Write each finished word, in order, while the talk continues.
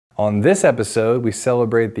On this episode, we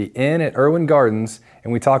celebrate the Inn at Irwin Gardens,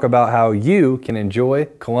 and we talk about how you can enjoy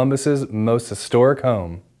Columbus's most historic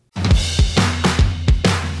home.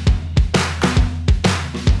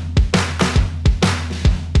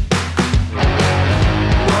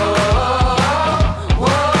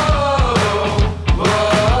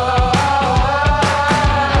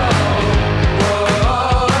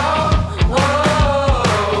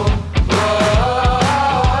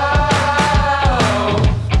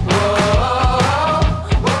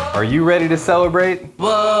 Are you ready to celebrate?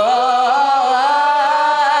 Whoa.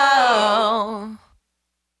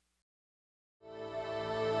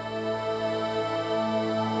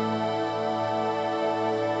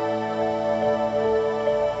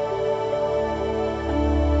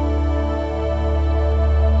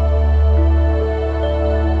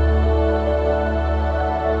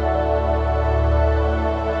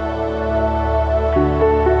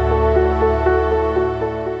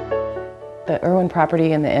 The Irwin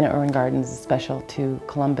property and the Inn at Irwin Gardens is special to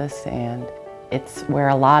Columbus, and it's where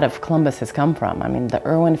a lot of Columbus has come from. I mean, the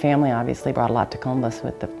Irwin family obviously brought a lot to Columbus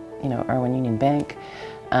with the, Irwin Union Bank.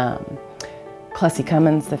 Clussy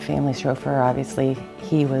Cummins, the family chauffeur, obviously,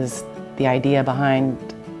 he was the idea behind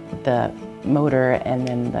the motor, and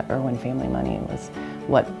then the Irwin family money was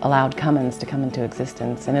what allowed Cummins to come into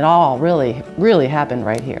existence. And it all really, really happened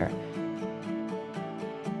right here.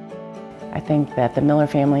 I think that the Miller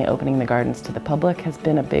family opening the gardens to the public has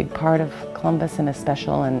been a big part of Columbus and is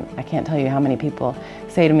special, and I can't tell you how many people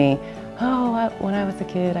say to me, oh, when I was a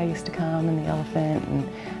kid I used to come in the elephant, and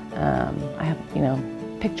I have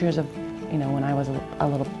pictures of when I was a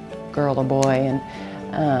little girl or boy,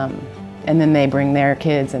 and then they bring their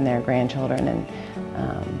kids and their grandchildren,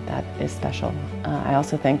 and that is special. I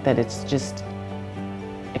also think that it's just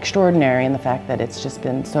extraordinary in the fact that it's just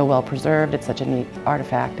been so well preserved. It's such a neat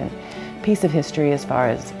artifact and piece of history as far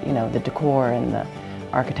as the decor and the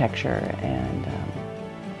architecture, and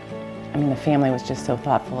I mean, the family was just so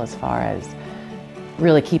thoughtful as far as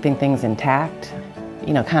really keeping things intact,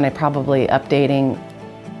 kind of probably updating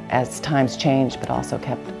as times changed, but also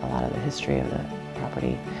kept a lot of the history of the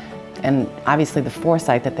property. And obviously the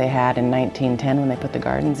foresight that they had in 1910 when they put the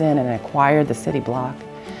gardens in and acquired the city block,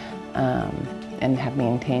 and have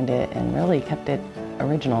maintained it and really kept it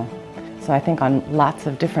original. So I think on lots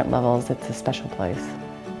of different levels, it's a special place.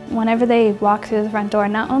 Whenever they walk through the front door,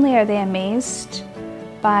 not only are they amazed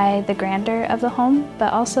by the grandeur of the home,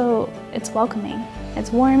 but also it's welcoming.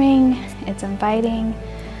 It's warming, it's inviting.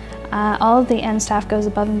 All of the inn staff goes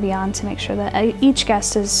above and beyond to make sure that each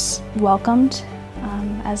guest is welcomed,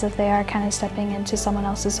 as if they are kind of stepping into someone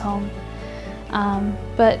else's home.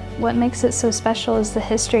 But what makes it so special is the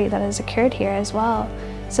history that has occurred here as well.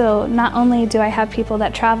 So not only do I have people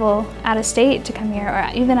that travel out of state to come here, or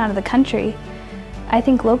even out of the country, I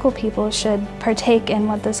think local people should partake in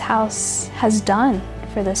what this house has done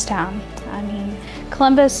for this town. I mean,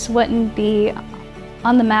 Columbus wouldn't be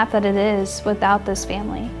on the map that it is without this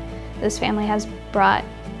family. This family has brought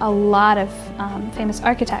a lot of famous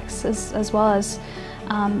architects as well as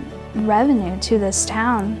revenue to this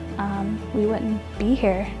town. We wouldn't be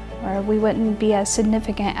here, or we wouldn't be as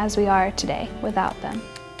significant as we are today without them.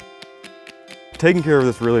 Taking care of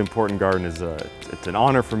this really important garden is it's an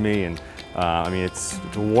honor for me, and I mean, it's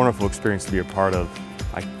a wonderful experience to be a part of.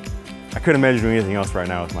 I couldn't imagine doing anything else right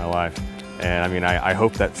now with my life, and I mean, I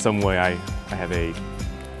hope that some way I have a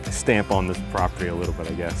stamp on this property a little bit,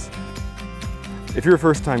 I guess. If you're a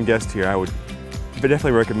first-time guest here, I would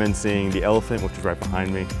definitely recommend seeing the elephant, which is right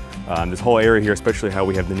behind me. This whole area here, especially how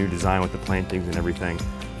we have the new design with the plantings and everything,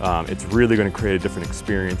 it's really going to create a different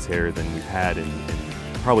experience here than we've had in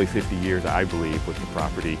probably 50 years, I believe, with the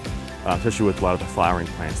property, especially with a lot of the flowering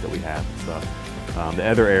plants that we have and stuff. The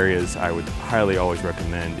other areas I would highly always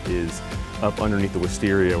recommend is up underneath the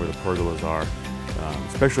wisteria where the pergolas are,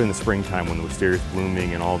 especially in the springtime when the wisteria is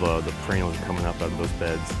blooming and all the perennials are coming up out of those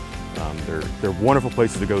beds. They're wonderful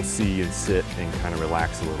places to go see and sit and kind of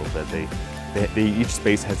relax a little bit. Each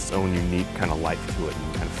space has its own unique kind of life to it, and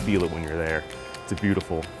you kind of feel it when you're there. It's a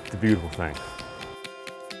beautiful thing.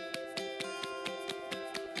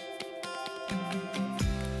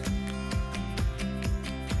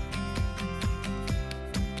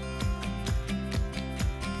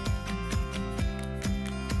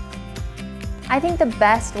 I think the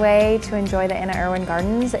best way to enjoy the Inn at Irwin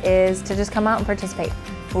Gardens is to just come out and participate.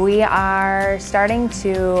 We are starting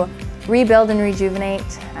to rebuild and rejuvenate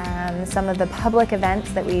some of the public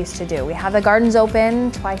events that we used to do. We have the gardens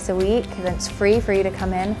open twice a week, and it's free for you to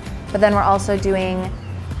come in, but then we're also doing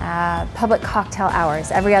public cocktail hours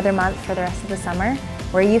every other month for the rest of the summer,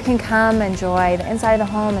 where you can come enjoy the inside of the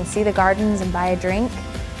home and see the gardens and buy a drink.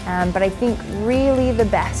 But I think really the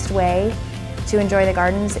best way to enjoy the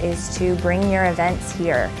gardens is to bring your events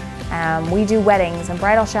here. We do weddings and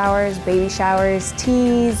bridal showers, baby showers,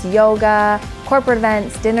 teas, yoga, corporate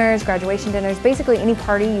events, dinners, graduation dinners, basically any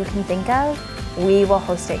party you can think of, we will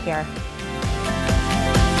host it here.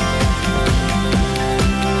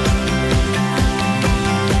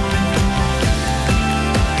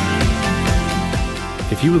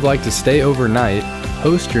 If you would like to stay overnight,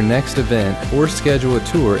 host your next event, or schedule a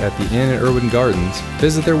tour at the Inn at Irwin Gardens,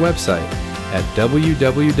 visit their website at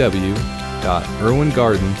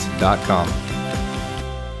www.irwingardens.com.